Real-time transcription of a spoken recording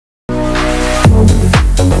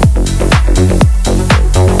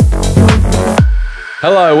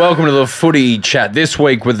Hello, welcome to the Footy Chat. This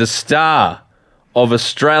week with the star of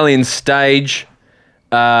Australian stage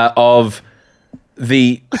of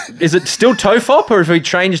the... Is it still TOFOP or have we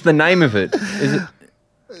changed the name of it? Is it...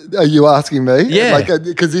 Are you asking me? Yeah.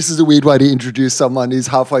 Because this is a weird way to introduce someone who's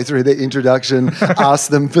halfway through their introduction, ask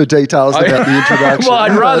them for details about the introduction. Well,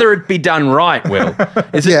 I'd rather it be done right, Will.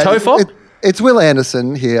 Is it TOFOP? It's Wil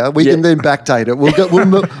Anderson here. We can then backdate it.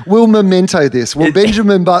 We'll memento this. We'll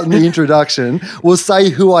Benjamin Button the introduction. We'll say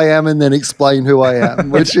who I am and then explain who I am,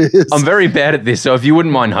 which is... I'm very bad at this, so if you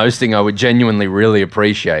wouldn't mind hosting, I would genuinely really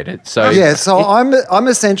appreciate it. So I'm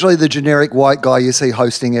essentially the generic white guy you see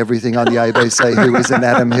hosting everything on the ABC who isn't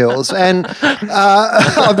Adam Hills. And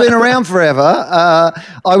I've been around forever.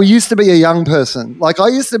 I used to be a young person. Like, I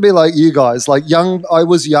used to be like you guys. Like, I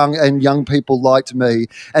was young and young people liked me.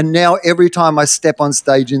 And now every time I step on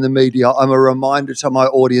stage in the media, I'm a reminder to my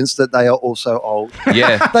audience that they are also old.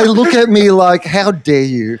 Yeah. They look at me like, how dare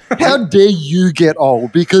you? How dare you get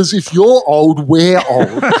old? Because if you're old, we're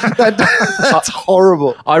old. That's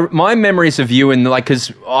horrible. My memories of you,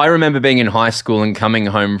 because I remember being in high school and coming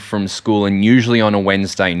home from school, and usually on a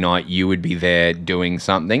Wednesday night, you would be there doing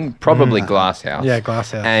something, probably Glasshouse. Yeah,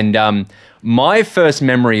 Glasshouse. And my first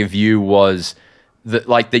memory of you was...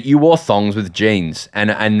 that you wore thongs with jeans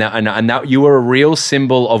and that you were a real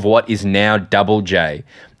symbol of what is now Double J,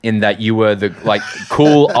 in that you were the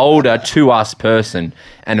cool older to us person,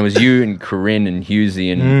 and it was you and Corinne and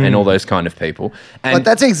Husey and all those kind of people. And but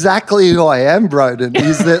that's exactly who I am, Broden.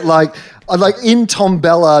 Is that like in Tom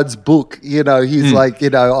Ballard's book, he's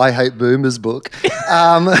I Hate Boomers book.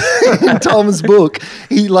 In Tom's book,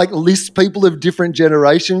 he lists people of different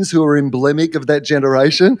generations who are emblematic of that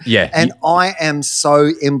generation. Yeah. And I am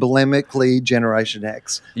so emblematically Generation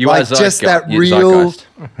X. You are just that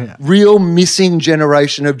real missing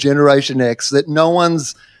generation of Generation X that no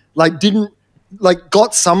one's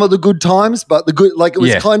got some of the good times, but the good, it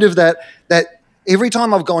was kind of that every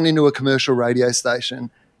time I've gone into a commercial radio station,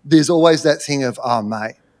 there's always that thing of, oh,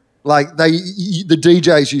 mate, the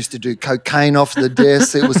DJs used to do cocaine off the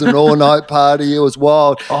desk. It was an all-night party. It was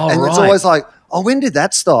wild. Oh, and it's always like, oh, when did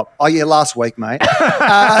that stop? Oh, yeah, last week, mate.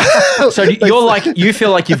 So you feel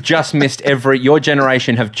like you've just missed your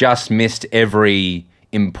generation have just missed every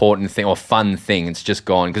important thing or fun thing. It's just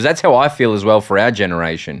gone. Because that's how I feel as well for our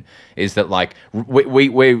generation, is that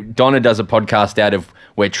Donna does a podcast out of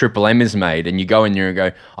where Triple M is made, and you go in there and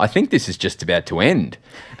go, I think this is just about to end.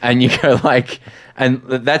 And you go and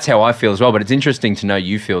that's how I feel as well. But it's interesting to know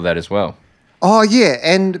you feel that as well. Oh,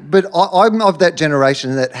 yeah. But I'm of that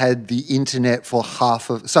generation that had the internet for half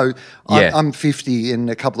of... So I'm 50 in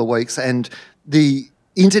a couple of weeks, and the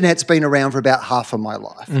internet's been around for about half of my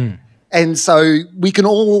life. And so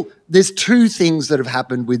there's two things that have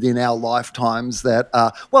happened within our lifetimes that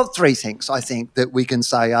are, three things I think that we can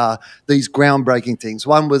say are these groundbreaking things.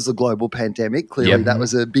 One was the global pandemic. Clearly that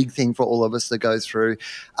was a big thing for all of us to go through.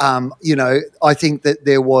 I think that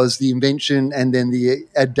there was the invention and then the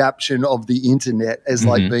adaptation of the internet as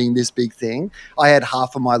being this big thing. I had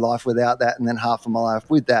half of my life without that and then half of my life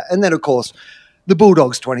with that. And then, of course, the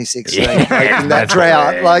Bulldogs 2016, breaking that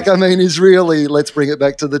drought, is really, let's bring it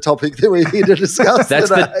back to the topic that we're here to discuss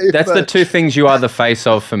today. That's the two things you are the face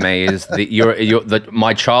of for me, is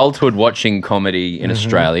my childhood watching comedy in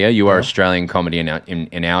Australia. You are Australian comedy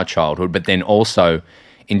in our childhood, but then also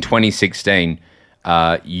in 2016,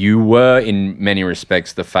 you were in many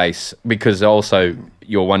respects the face, because also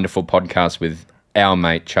your wonderful podcast with our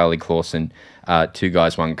mate Charlie Clausen, Two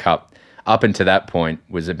Guys, One Cup, up until that point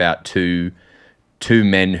was about two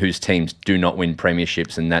men whose teams do not win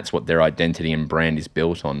premierships, and that's what their identity and brand is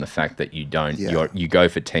built on, the fact that you don't. You go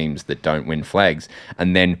for teams that don't win flags.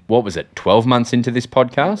 And then, what was it, 12 months into this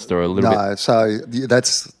podcast or a little bit? No, so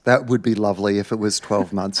that would be lovely if it was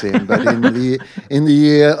 12 months in. But in the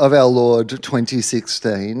year of our Lord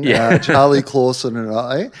 2016, Charlie Clausen and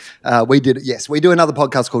I, we do another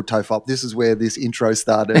podcast called TOFOP. This is where this intro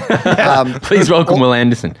started. Please welcome Wil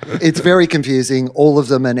Anderson. It's very confusing. All of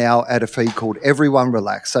them are now at a feed called Everyone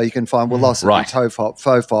Relax. So you can find Velocity, TOFOP,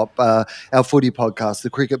 FOFOP, our footy podcast, the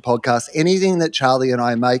cricket podcast, anything that Charlie and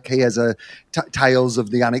I make. He has a Tales of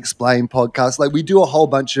the Unexplained podcast. We do a whole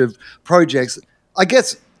bunch of projects, I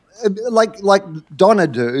guess, like Donna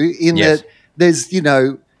do, in that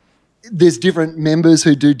there's different members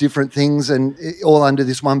who do different things and all under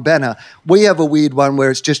this one banner. We have a weird one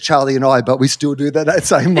where it's just Charlie and I, but we still do that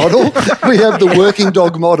same model. We have the working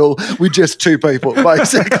dog model with just two people,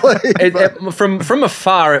 basically. From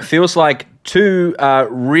afar, it feels like two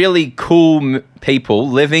really cool people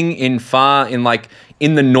living in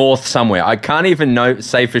in the north somewhere. I can't even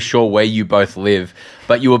say for sure where you both live,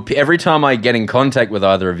 but every time I get in contact with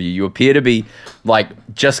either of you, you appear to be like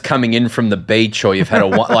just coming in from the beach, or you've had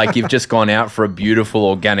like you've just gone out for a beautiful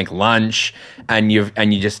organic lunch, and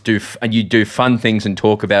you do fun things and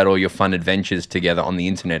talk about all your fun adventures together on the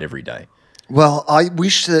internet every day. Well, I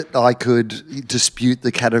wish that I could dispute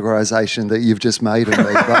the categorization that you've just made of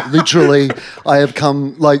me, but literally I have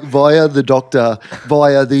come like via the doctor,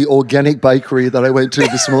 via the organic bakery that I went to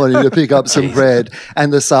this morning to pick up some bread,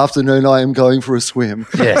 and this afternoon I am going for a swim.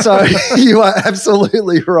 Yeah. So you are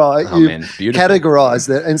absolutely right. Oh, man, beautiful.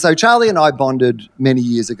 Categorized it. And so Charlie and I bonded many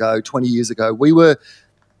years ago, 20 years ago. We were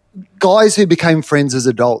guys who became friends as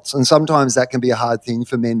adults, and sometimes that can be a hard thing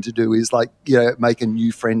for men to do, is like, make a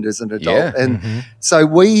new friend as an adult. Yeah. And so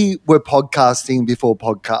we were podcasting before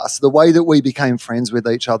podcasts. The way that we became friends with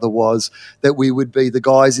each other was that we would be the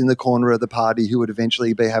guys in the corner of the party who would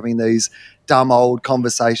eventually be having these dumb old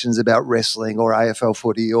conversations about wrestling or AFL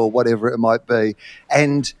footy or whatever it might be.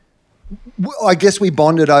 And I guess we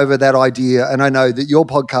bonded over that idea, and I know that your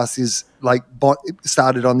podcast is like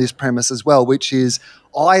started on this premise as well, which is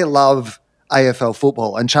I love AFL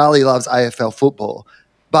football and Charlie loves AFL football,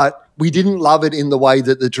 but we didn't love it in the way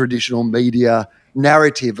that the traditional media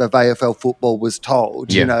narrative of AFL football was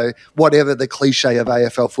told. Yeah. Whatever the cliche of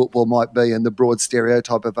AFL football might be and the broad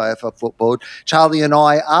stereotype of AFL football, Charlie and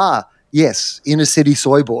I are, yes, inner city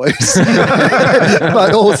soy boys,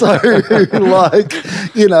 but also like,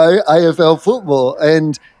 AFL football,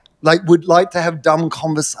 and like would like to have dumb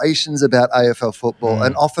conversations about AFL football.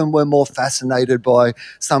 And often we're more fascinated by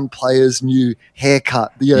some player's new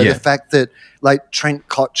haircut. The fact that like Trent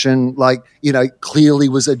Cotchin, clearly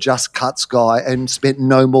was a Just Cuts guy and spent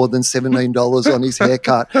no more than $17 on his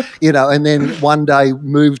haircut, and then one day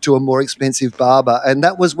moved to a more expensive barber. And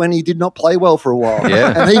that was when he did not play well for a while.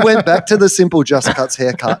 Yeah. And he went back to the simple Just Cuts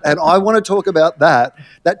haircut. And I want to talk about that.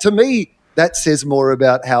 That to me, that says more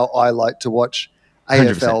about how I like to watch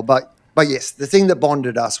AFL. 100%. But yes, the thing that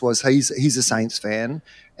bonded us was he's a Saints fan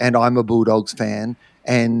and I'm a Bulldogs fan,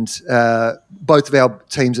 and both of our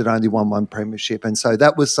teams had only won one premiership. And so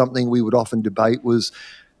that was something we would often debate, was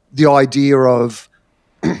the idea of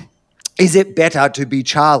is it better to be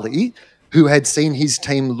Charlie, who had seen his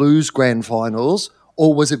team lose grand finals,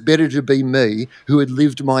 or was it better to be me, who had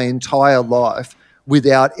lived my entire life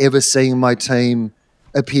without ever seeing my team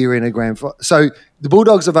appear in a grand final? So the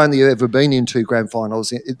Bulldogs have only ever been in two grand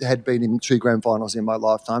finals. It had been in two grand finals in my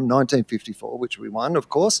lifetime, 1954, which we won, of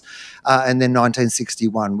course, and then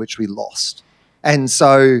 1961, which we lost. And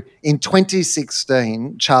so in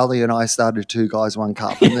 2016, Charlie and I started Two Guys, One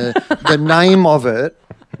Cup. And the name of it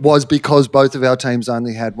was because both of our teams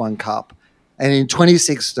only had one cup. And in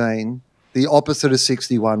 2016, the opposite of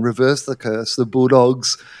 61, reversed the curse, the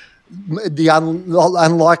Bulldogs, the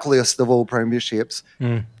unlikeliest of all premierships,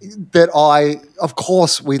 that of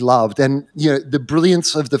course, we loved. And, the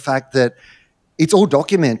brilliance of the fact that it's all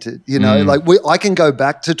documented, I can go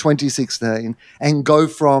back to 2016 and go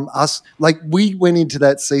from us, like we went into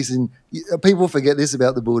that season, people forget this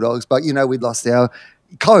about the Bulldogs, but, we'd lost our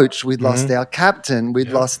coach, we'd lost our captain,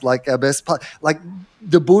 we'd lost like our best player. Like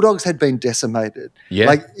the Bulldogs had been decimated. Yeah.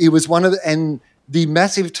 Like it was and the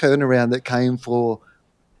massive turnaround that came for,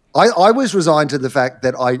 I was resigned to the fact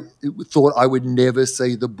that I thought I would never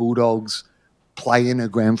see the Bulldogs play in a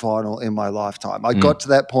grand final in my lifetime. I got to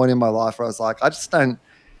that point in my life where I was like, I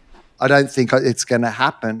don't think it's going to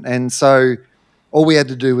happen. And so all we had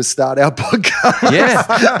to do was start our podcast. Yeah.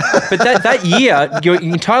 But that year, you're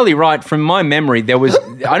entirely right. From my memory,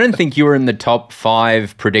 I don't think you were in the top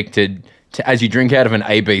 5 predicted as you drink out of an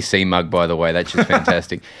ABC mug, by the way. That's just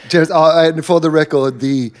fantastic. And for the record,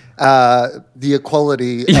 the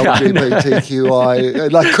equality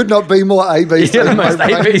LGBTQI could not be more ABC. You're the most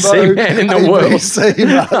ABC man in the world.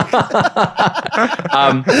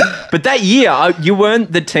 But that year, you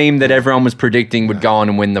weren't the team that everyone was predicting would go on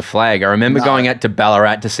and win the flag. I remember going out to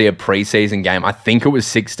Ballarat to see a preseason game. I think it was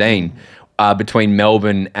 16. Between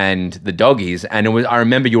Melbourne and the Doggies, and I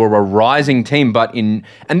remember you were a rising team,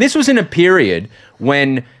 and this was in a period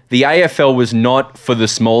when the AFL was not for the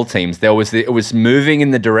small teams. It was moving in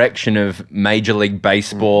the direction of Major League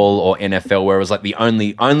Baseball or NFL, where it was like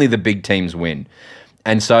only the big teams win,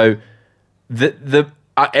 and so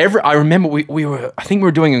I remember I think we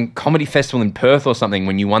were doing a comedy festival in Perth or something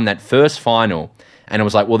when you won that first final, and it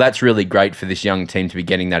was like, well, that's really great for this young team to be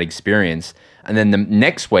getting that experience, and then the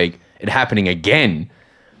next week it happening again,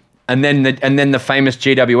 and then the famous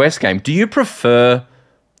GWS game. Do you prefer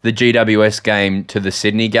the GWS game to the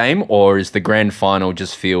Sydney game, or is the grand final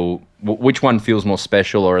just which one feels more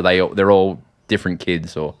special, or they're all different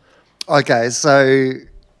kids? Or Okay, so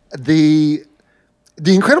the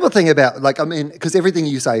incredible thing about, because everything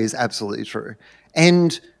you say is absolutely true.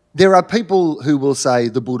 And there are people who will say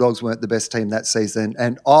the Bulldogs weren't the best team that season,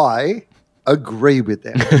 and I agree with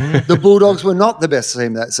them. The Bulldogs were not the best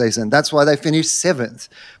team that season. That's why they finished 7th.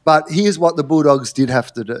 But here's what the Bulldogs did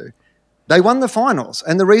have to do. They won the finals.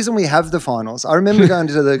 And the reason we have the finals, I remember going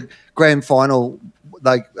to the grand final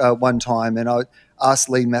one time, and I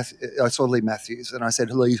asked I saw Lee Matthews, and I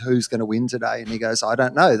said, Lee, who's going to win today? And he goes, I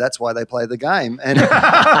don't know. That's why they play the game. And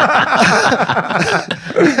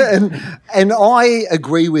and I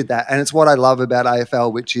agree with that. And it's what I love about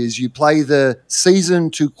AFL, which is you play the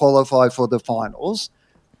season to qualify for the finals,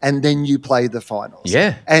 and then you play the finals.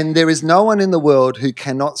 Yeah. And there is no one in the world who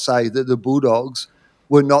cannot say that the Bulldogs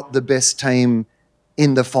were not the best team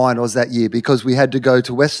in the finals that year, because we had to go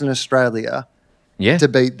to Western Australia to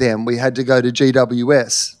beat them. We had to go to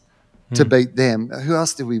GWS to beat them. Who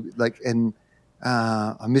else did we like? And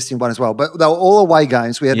I'm missing one as well. But they were all away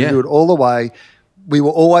games. We had to do it all away. We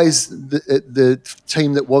were always the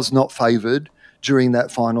team that was not favoured during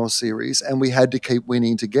that final series, and we had to keep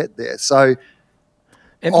winning to get there. So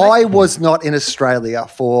I was not in Australia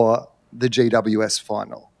for the GWS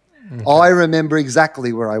final. Okay. I remember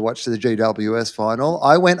exactly where I watched the GWS final.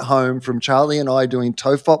 I went home from Charlie and I doing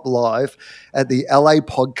TOEFOP Live at the LA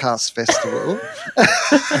Podcast Festival.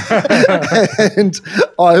 And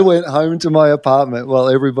I went home to my apartment while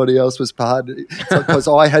everybody else was partying, because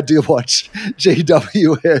I had to watch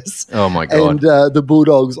GWS. Oh, my God. And the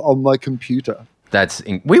Bulldogs on my computer.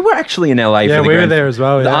 We were actually in LA. Yeah, we were there as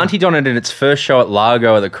well. The Auntie Donna did its first show at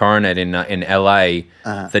Largo at the Coronet in LA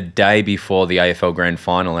the day before the AFL Grand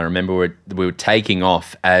Final. I remember we were taking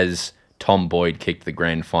off as Tom Boyd kicked the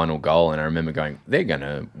Grand Final goal, and I remember going, they're going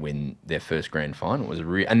to win their first Grand Final.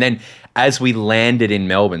 And then as we landed in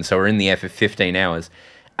Melbourne, so we're in the air for 15 hours,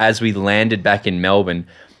 as we landed back in Melbourne,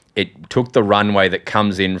 it took the runway that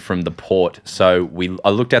comes in from the port. So I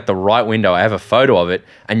looked out the right window. I have a photo of it,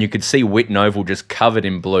 and you could see Whitten Oval just covered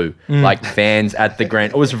in blue, like fans at the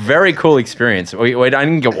Grand. It was a very cool experience. I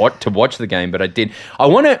didn't get to watch the game, but I did. I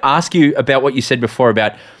want to ask you about what you said before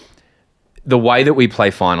about the way that we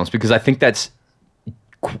play finals, because I think it's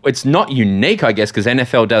not unique, I guess, because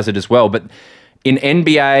NFL does it as well. But in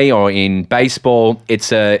NBA or in baseball,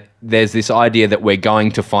 there's this idea that we're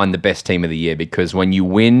going to find the best team of the year, because when you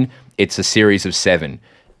win, it's a series of 7.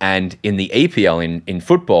 And in the EPL, in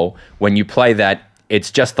football, when you play that, it's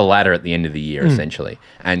just the ladder at the end of the year, essentially.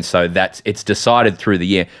 And so it's decided through the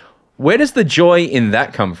year. Where does the joy in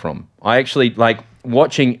that come from? I actually like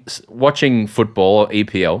watching football or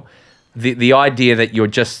EPL, the idea that you're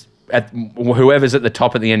just whoever's at the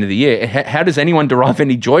top at the end of the year. How does anyone derive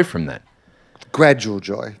any joy from that? Gradual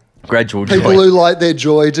joy. Gradual joy. People who like their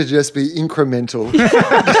joy to just be incremental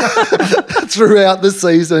throughout the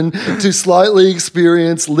season, to slightly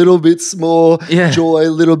experience little bits more joy,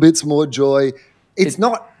 little bits more joy. It's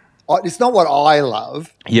not what I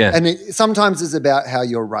love. Yeah. And sometimes it's about how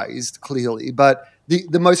you're raised, clearly. But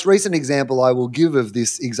the most recent example I will give of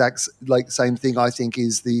this exact same thing, I think,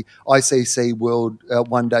 is the ICC World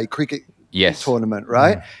One Day Cricket Tournament,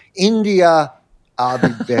 right? India are the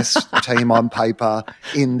best team on paper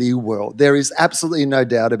in the world. There is absolutely no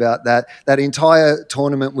doubt about that. That entire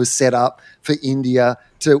tournament was set up for India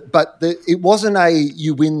it wasn't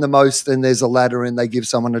you win the most and there's a ladder and they give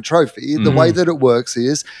someone a trophy. The way that it works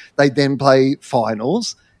is they then play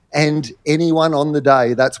finals, and anyone on the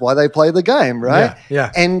day, that's why they play the game, right?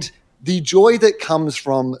 Yeah. And the joy that comes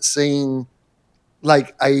from seeing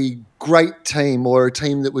like a great team or a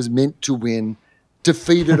team that was meant to win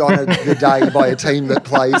defeated on the day by a team that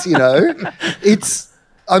plays,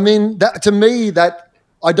 to me, that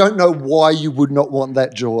I don't know why you would not want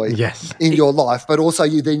that joy in your life, but also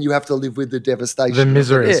you have to live with the devastation, the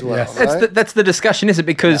misery as well. Yes. Right? That's the discussion, is it?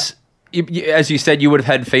 Because as you said, you would have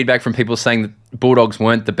had feedback from people saying that Bulldogs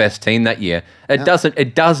weren't the best team that year.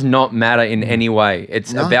 It does not matter in any way.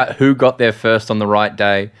 It's about who got there first on the right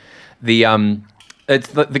day. The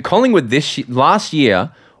Collingwood last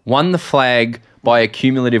year won the flag by a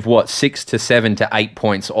cumulative 6 to 7 to 8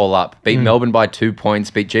 points all up. Beat Melbourne by 2 points,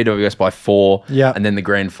 beat GWS by 4, and then the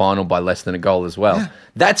grand final by less than a goal as well.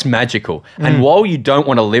 That's magical. And while you don't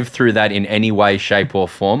want to live through that in any way, shape or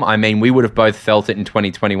form, I mean, we would have both felt it in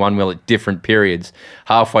 2021, Will, at different periods.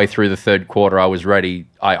 Halfway through the third quarter, I was ready.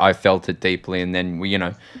 I felt it deeply, and then you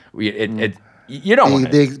don't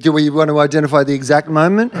want to. Do we want to identify the exact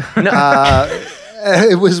moment? No.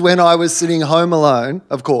 It was when I was sitting home alone,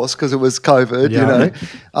 of course, because it was COVID.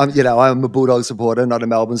 I'm a Bulldog supporter, not a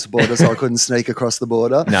Melbourne supporter, so I couldn't sneak across the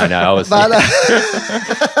border. No, I was.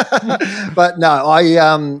 But no,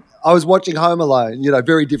 I was watching Home Alone,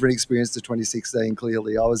 very different experience to 2016,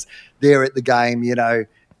 clearly. I was there at the game,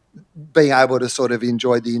 being able to sort of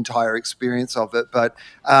enjoy the entire experience of it. But,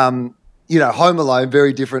 Home Alone,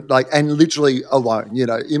 very different, and literally alone,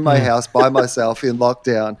 in my house by myself in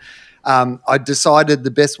lockdown. I decided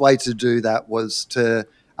the best way to do that was to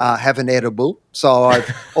have an edible. So I've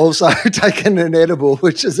also taken an edible,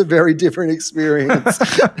 which is a very different experience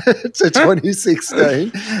to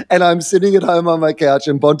 2016. And I'm sitting at home on my couch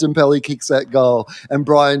and Bontempelli kicks that goal. And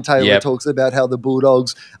Brian Taylor talks about how the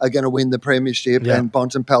Bulldogs are going to win the premiership and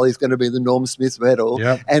Bontempelli is going to be the Norm Smith medal.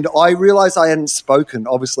 Yep. And I realised I hadn't spoken,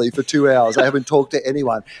 obviously, for 2 hours. I haven't talked to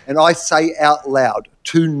anyone. And I say out loud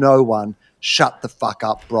to no one, shut the fuck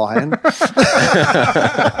up, Brian.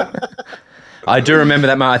 I do remember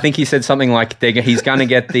that, Mark. I think he said something like he's going to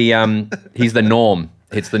get the he's the Norm.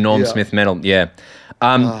 It's the Norm Smith medal. Yeah.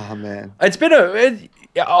 Oh man, it's been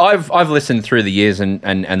I've listened through the years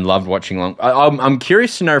and loved watching long. I'm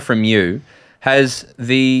curious to know from you, has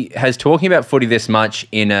talking about footy this much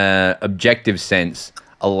in a objective sense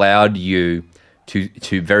allowed you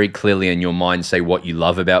to very clearly in your mind say what you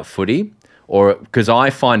love about footy? Or because I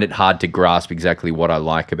find it hard to grasp exactly what I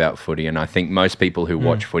like about footy, and I think most people who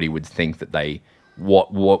watch footy would think that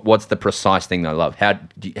what's the precise thing they love? How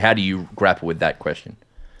do you grapple with that question?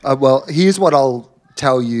 Well, here's what I'll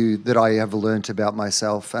tell you that I have learnt about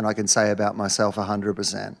myself, and I can say about myself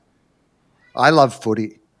 100%. I love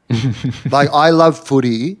footy. I love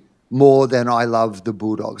footy more than I love the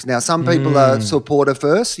Bulldogs. Now, some people are supporter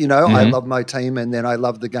first. I love my team, and then I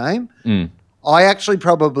love the game. I actually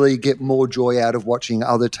probably get more joy out of watching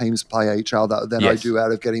other teams play each other than I do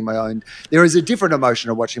out of getting my own. There is a different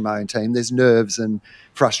emotion of watching my own team. There's nerves and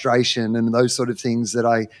frustration and those sort of things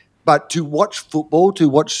but to watch football, to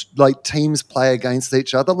watch teams play against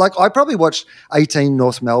each other, I probably watched 18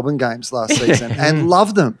 North Melbourne games last season and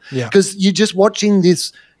love them because you're just watching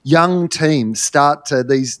this young team start to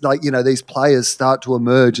these players start to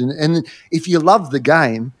emerge. And if you love the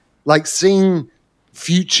game, seeing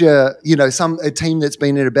future, a team that's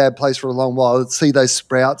been in a bad place for a long while, see those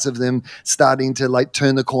sprouts of them starting to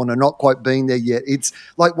turn the corner, not quite being there yet. It's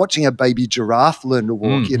like watching a baby giraffe learn to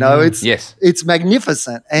walk, It's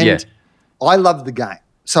magnificent. And I love the game.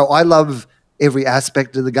 So I love every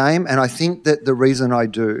aspect of the game. And I think that the reason I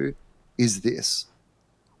do is this.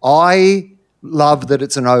 I love that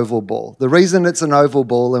it's an oval ball. The reason it's an oval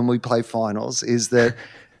ball and we play finals is that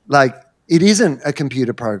it isn't a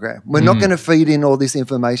computer program. We're not going to feed in all this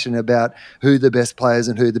information about who the best players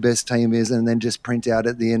and who the best team is and then just print out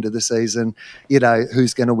at the end of the season,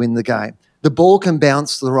 who's going to win the game. The ball can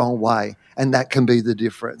bounce the wrong way, and that can be the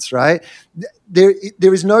difference, right? There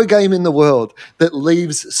is no game in the world that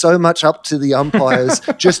leaves so much up to the umpires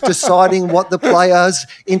just deciding what the player's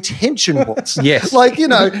intention was. Yes.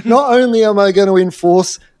 Not only am I going to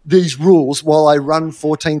enforce these rules while I run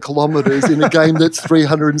 14 kilometres in a game that's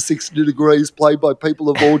 360 degrees played by people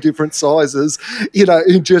of all different sizes,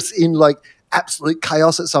 in absolute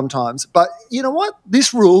chaos at sometimes. But you know what?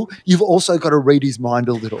 This rule, you've also got to read his mind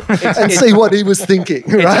a little and see what he was thinking.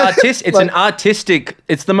 Right? It's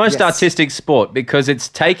the most artistic sport because it's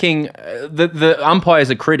taking the umpires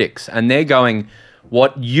are critics and they're going,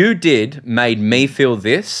 what you did made me feel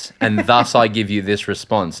this and thus I give you this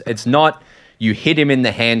response. It's not you hit him in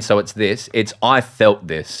the hand, so it's this. It's I felt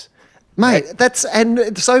this. Mate,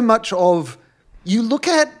 and so much of, you look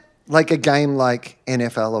at a game like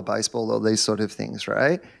NFL or baseball or these sort of things,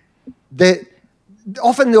 right?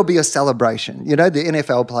 Often there'll be a celebration. The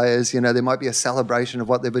NFL players, there might be a celebration of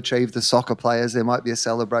what they've achieved. The soccer players, there might be a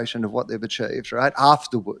celebration of what they've achieved, right?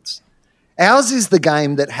 Afterwards. Ours is the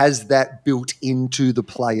game that has that built into the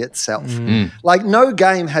play itself. No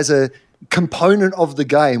game has a component of the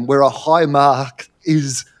game where a high mark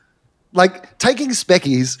is taking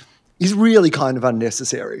speckies is really kind of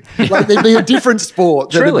unnecessary. There'd be a different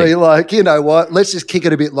sport that'd be let's just kick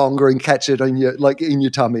it a bit longer and catch it in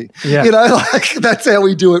your tummy. Yeah. That's how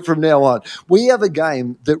we do it from now on. We have a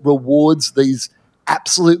game that rewards these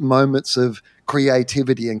absolute moments of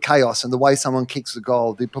creativity and chaos and the way someone kicks the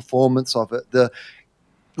goal, the performance of it,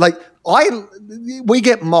 we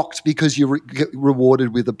get mocked because you get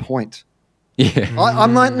rewarded with a point. Yeah.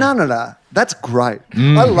 I'm like, no. That's great.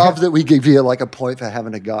 I love that we give you a point for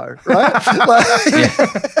having a go, right?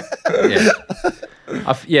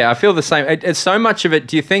 I feel the same. It's so much of it.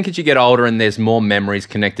 Do you think as you get older and there's more memories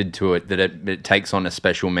connected to it that it takes on a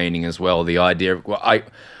special meaning as well? The idea of,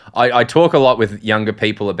 I talk a lot with younger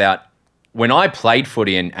people about when I played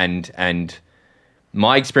footy and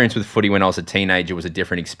my experience with footy when I was a teenager was a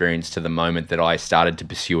different experience to the moment that I started to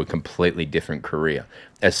pursue a completely different career.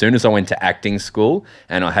 As soon as I went to acting school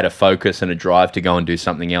and I had a focus and a drive to go and do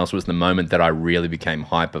something else was the moment that I really became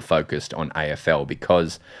hyper-focused on AFL,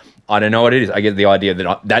 because I don't know what it is. I get the idea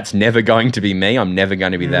that that's never going to be me. I'm never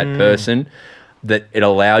going to be that person. That it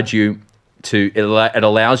allows you to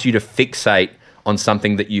fixate on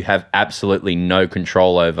something that you have absolutely no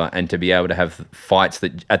control over, and to be able to have fights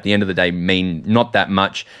that at the end of the day mean not that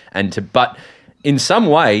much, but in some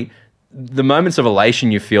way the moments of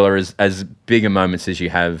elation you feel are as bigger moments as you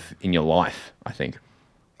have in your life, I think.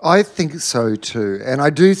 I think so too. And I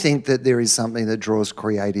do think that there is something that draws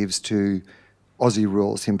creatives to Aussie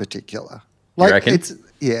rules in particular. Like, you reckon?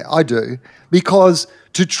 Yeah, I do. Because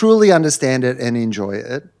to truly understand it and enjoy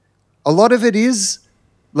it, a lot of it is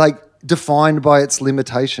like defined by its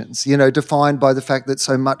limitations, defined by the fact that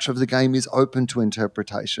so much of the game is open to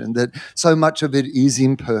interpretation, that so much of it is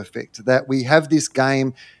imperfect, that we have this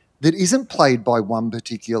game that isn't played by one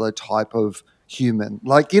particular type of human.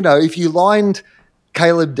 Like, if you lined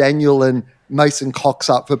Caleb Daniel and Mason Cox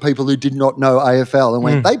up for people who did not know AFL and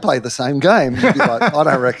went, they play the same game, you'd be like, I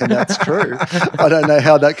don't reckon that's true. I don't know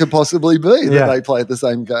how that could possibly be that they play the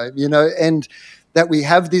same game, and that we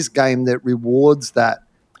have this game that rewards that.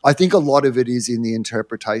 I think a lot of it is in the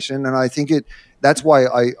interpretation, and I think that's why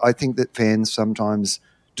I think that fans sometimes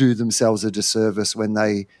do themselves a disservice when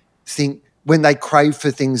they crave for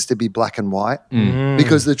things to be black and white,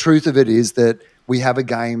 because the truth of it is that we have a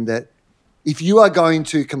game that, if you are going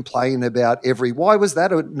to complain about why was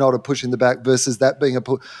that not a push in the back versus that being a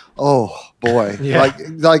push? Oh boy,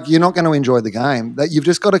 like you're not going to enjoy the game. That you've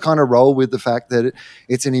just got to kind of roll with the fact that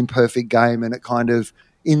it's an imperfect game, and it kind of,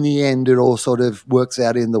 in the end, it all sort of works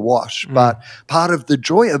out in the wash. But part of the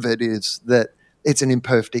joy of it is that it's an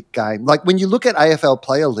imperfect game. Like when you look at AFL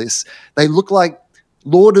player lists, they look like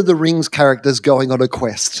Lord of the Rings characters going on a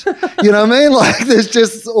quest. You know what I mean? Like there's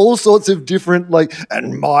just all sorts of different,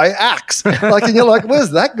 and my axe. And you're like,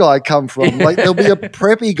 where's that guy come from? Like there'll be a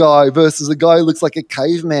preppy guy versus a guy who looks like a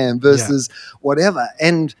caveman versus whatever.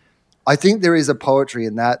 And I think there is a poetry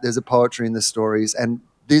in that. There's a poetry in the stories. And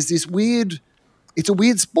there's this it's a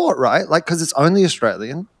weird sport, right? Like, because it's only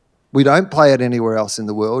Australian. We don't play it anywhere else in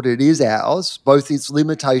the world. It is ours, both its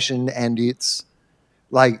limitation and its,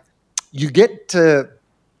 you get to,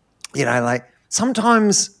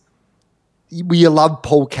 sometimes you love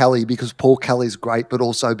Paul Kelly because Paul Kelly's great, but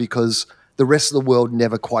also because the rest of the world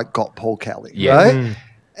never quite got Paul Kelly, right?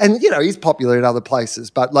 And, he's popular in other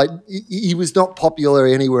places, but he was not popular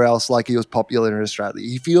anywhere else like he was popular in Australia.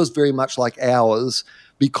 He feels very much like ours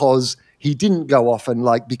because he didn't go off and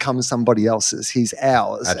become somebody else's. He's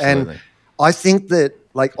ours. Absolutely. And I think that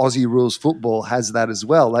Aussie rules football has that as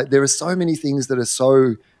well. There are so many things that are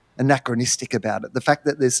so anachronistic about it. The fact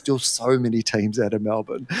that there's still so many teams out of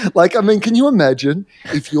Melbourne. Can you imagine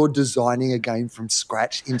if you're designing a game from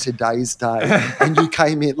scratch in today's day and you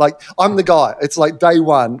came in, I'm the guy, it's day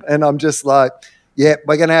one and I'm just we're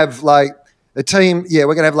going to have a team,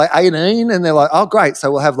 we're going to have 18, and they're like, oh, great,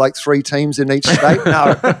 so we'll have 3 teams in each state.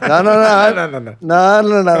 No.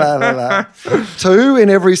 2 in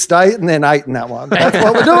every state and then 8 in that one. That's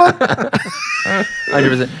what we're doing.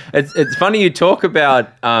 100%. It's funny you talk about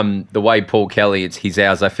the way Paul Kelly, it's his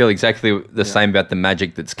ours. I feel exactly the same about the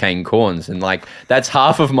Magic that's Kane Corns, and that's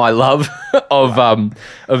half of my love of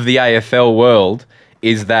the AFL world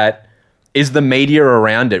is the media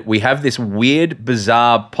around it. We have this weird,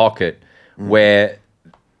 bizarre pocket where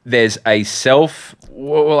there's a self-feeding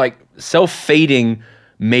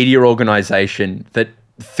media organization that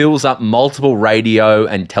fills up multiple radio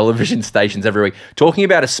and television stations every week, talking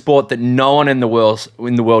about a sport that no one in the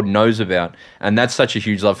world knows about, and that's such a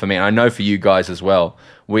huge love for me. And I know for you guys as well.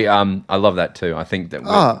 I love that too. I think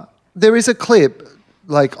that there is a clip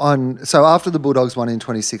so after the Bulldogs won in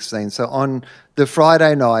 2016. So on the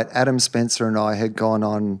Friday night, Adam Spencer and I had gone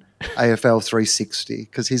on AFL 360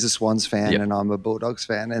 because he's a Swans fan and I'm a Bulldogs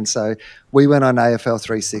fan, and so we went on AFL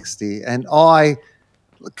 360, and I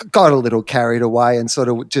got a little carried away and sort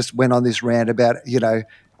of just went on this rant about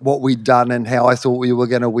what we'd done and how I thought we were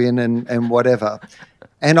going to win and whatever.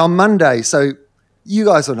 And on Monday, so you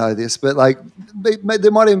guys will know this, but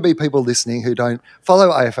there might even be people listening who don't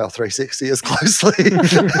follow AFL 360 as closely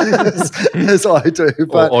as I do.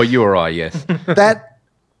 But or you or I, yes.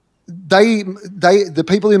 The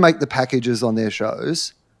people who make the packages on their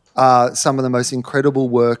shows are some of the most incredible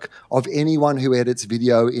work of anyone who edits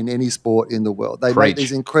video in any sport in the world. They make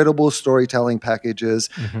these incredible storytelling packages.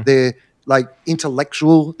 They're like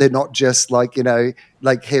intellectual. They're not just like, you know,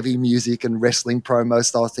 like heavy music and wrestling promo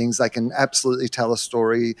style things. They can absolutely tell a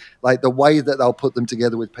story, like the way that they'll put them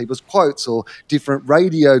together with people's quotes or different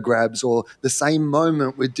radio grabs or the same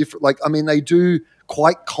moment with different, like, I mean, they do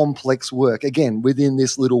quite complex work, again, within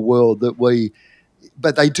this little world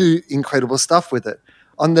but they do incredible stuff with it.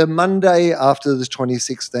 On the Monday after the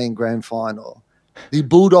 2016 grand final, the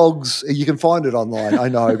Bulldogs, you can find it online, I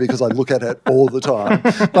know, because I look at it all the time.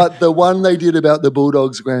 But the one they did about the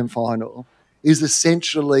Bulldogs grand final is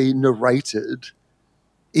essentially narrated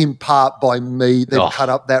in part by me. They've cut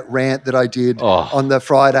up that rant that I did on the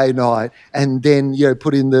Friday night and then, you know,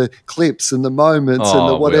 put in the clips and the moments and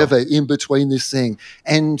the whatever in between this thing.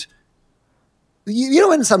 And you know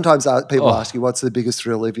when sometimes people ask you what's the biggest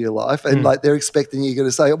thrill of your life and like they're expecting you're going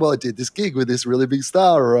to say, well, I did this gig with this really big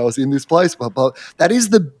star or I was in this place, blah, blah. That is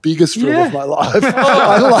the biggest thrill of my life.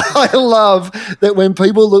 I love that when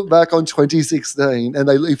people look back on 2016 and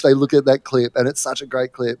if they look at that clip and it's such a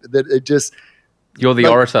great clip that it just... You're the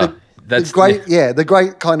orator. That's great. Yeah, the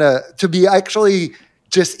great kind of to be actually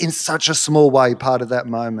just in such a small way part of that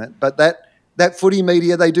moment. But that footy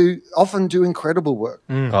media, they often do incredible work.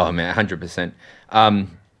 Oh man, 100%.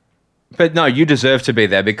 But no, you deserve to be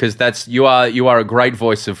there because you are a great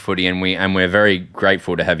voice of footy, and we're very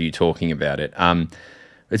grateful to have you talking about it.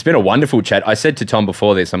 It's been a wonderful chat. I said to Tom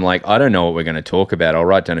before this, I'm like, I don't know what we're going to talk about. I'll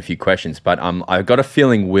write down a few questions, but I've got a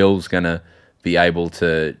feeling Wil's going to be able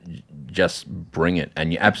to just bring it,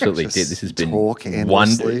 and you absolutely did. This has been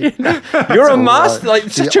wonderful. You're a master. Like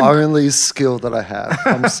the only skill that I have.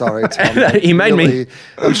 I'm sorry, Tom. He made me.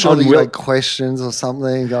 I'm sure that you had questions or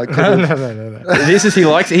something. No. This is he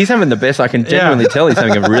likes. He's having the best. I can genuinely tell he's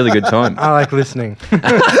having a really good time. I like listening. But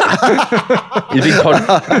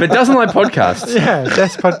doesn't like podcasts. Yeah,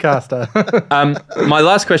 best podcaster. My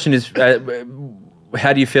last question is.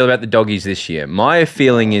 How do you feel about the doggies this year? My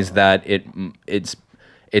feeling is that it's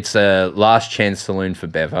a last chance saloon for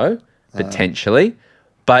Bevo, potentially.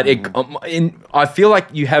 But I feel like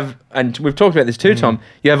you have, and we've talked about this too, Tom,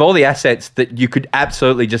 you have all the assets that you could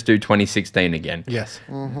absolutely just do 2016 again. Yes.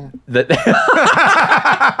 The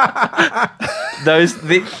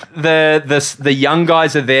young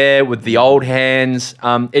guys are there with the old hands.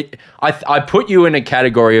 I put you in a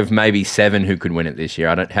category of maybe 7 who could win it this year.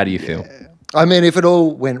 How do you feel? I mean, if it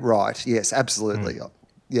all went right, yes, absolutely.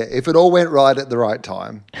 Yeah, if it all went right at the right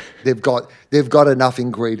time, they've got enough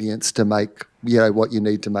ingredients to make, you know, what you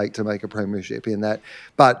need to make a premiership in that.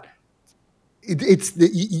 But it's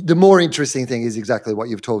the more interesting thing is exactly what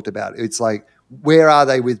you've talked about. It's like, where are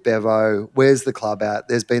they with Bevo? Where's the club at?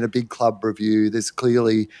 There's been a big club review. There's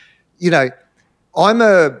clearly, you know, I'm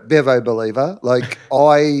a Bevo believer. Like,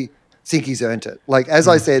 I think he's earned it. Like, as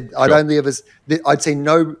I said, sure.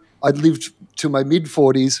 I'd lived to my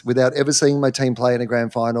mid-40s without ever seeing my team play in a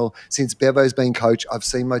grand final. Since Bevo's been coach, I've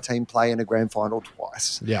seen my team play in a grand final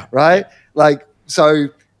twice. Yeah. Right? Like, so,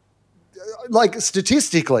 like,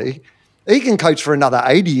 statistically, he can coach for another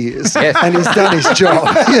 80 years and he's done his job,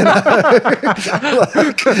 you know.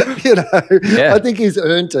 I think he's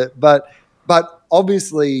earned it. But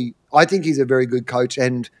obviously, I think he's a very good coach,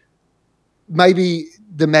 and maybe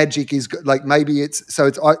the magic is like, maybe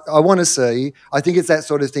I want to see, I think it's that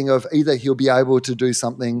sort of thing of either he'll be able to do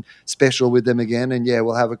something special with them again and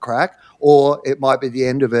we'll have a crack, or it might be the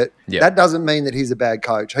end of it. Yep. That doesn't mean that he's a bad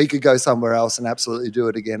coach. He could go somewhere else and absolutely do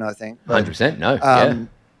it again, I think. 100%, no.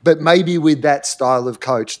 But maybe with that style of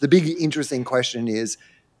coach, the big interesting question is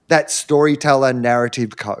that storyteller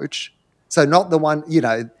narrative coach. So not the one, you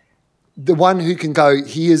know, the one who can go,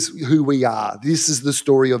 here's who we are, this is the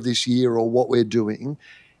story of this year or what we're doing.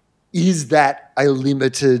 Is that a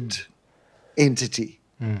limited entity?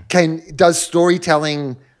 Does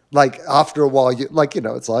storytelling, like, after a while,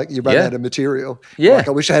 it's like you run out of material. Yeah. Like,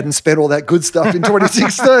 I wish I hadn't spent all that good stuff in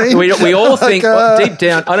 2016. we all think, deep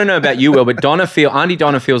down, I don't know about you, Will, but Auntie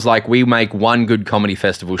Donna feels like we make one good comedy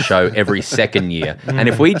festival show every second year. And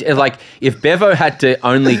if Bevo had to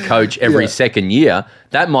only coach every second year,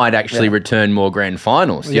 that might actually return more grand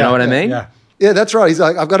finals. Do you know what I mean? Yeah. Yeah, that's right. He's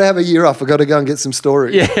like, I've got to have a year off. I've got to go and get some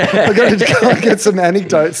stories. Yeah. I've got to go and get some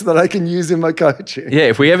anecdotes that I can use in my coaching. Yeah,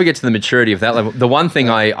 if we ever get to the maturity of that level. The one thing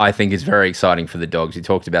I think is very exciting for the Dogs, you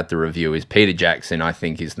talked about the review, is Peter Jackson, I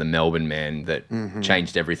think, is the Melbourne man that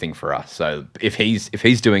changed everything for us. So if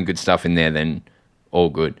he's doing good stuff in there, then all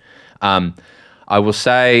good. I will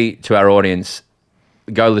say to our audience,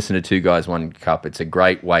 go listen to Two Guys, One Cup. It's a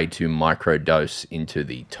great way to microdose into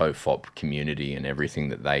the TOEFOP community and everything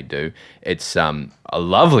that they do. It's a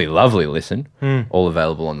lovely, lovely listen. All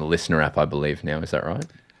available on the Listener app, I believe now. Is that right?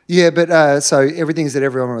 Yeah, but so everything's at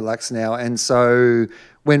Everyone Relax now. And so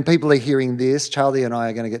when people are hearing this, Charlie and I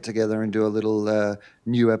are going to get together and do a little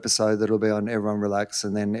new episode that'll be on Everyone Relax.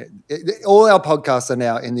 And then all our podcasts are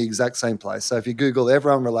now in the exact same place. So if you Google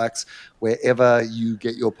Everyone Relax, wherever you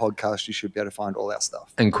get your podcast, you should be able to find all our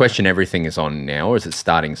stuff. And Question Everything is on now, or is it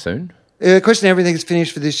starting soon? Question Everything is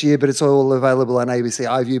finished for this year, but it's all available on ABC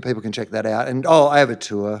iView. People can check that out. And, I have a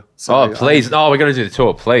tour. So please. We're going to do the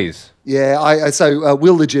tour, please. Yeah, so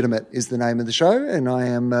Wil Legitimate is the name of the show, and I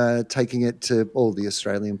am taking it to all the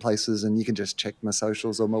Australian places, and you can just check my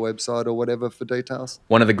socials on my website or whatever for details.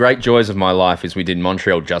 One of the great joys of my life is we did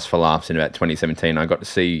Montreal Just for Laughs in about 2017. I got to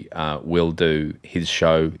see Wil do his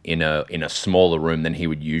show in a smaller room than he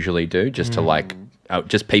would usually do, just to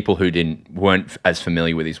just people who weren't as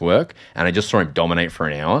familiar with his work, and I just saw him dominate for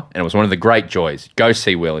an hour, and it was one of the great joys. Go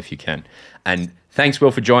see Wil if you can. And thanks, Wil,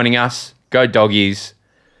 for joining us. Go Doggies.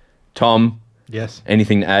 Tom. Yes.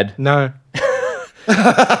 Anything to add? No.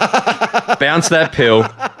 Bounce that pill.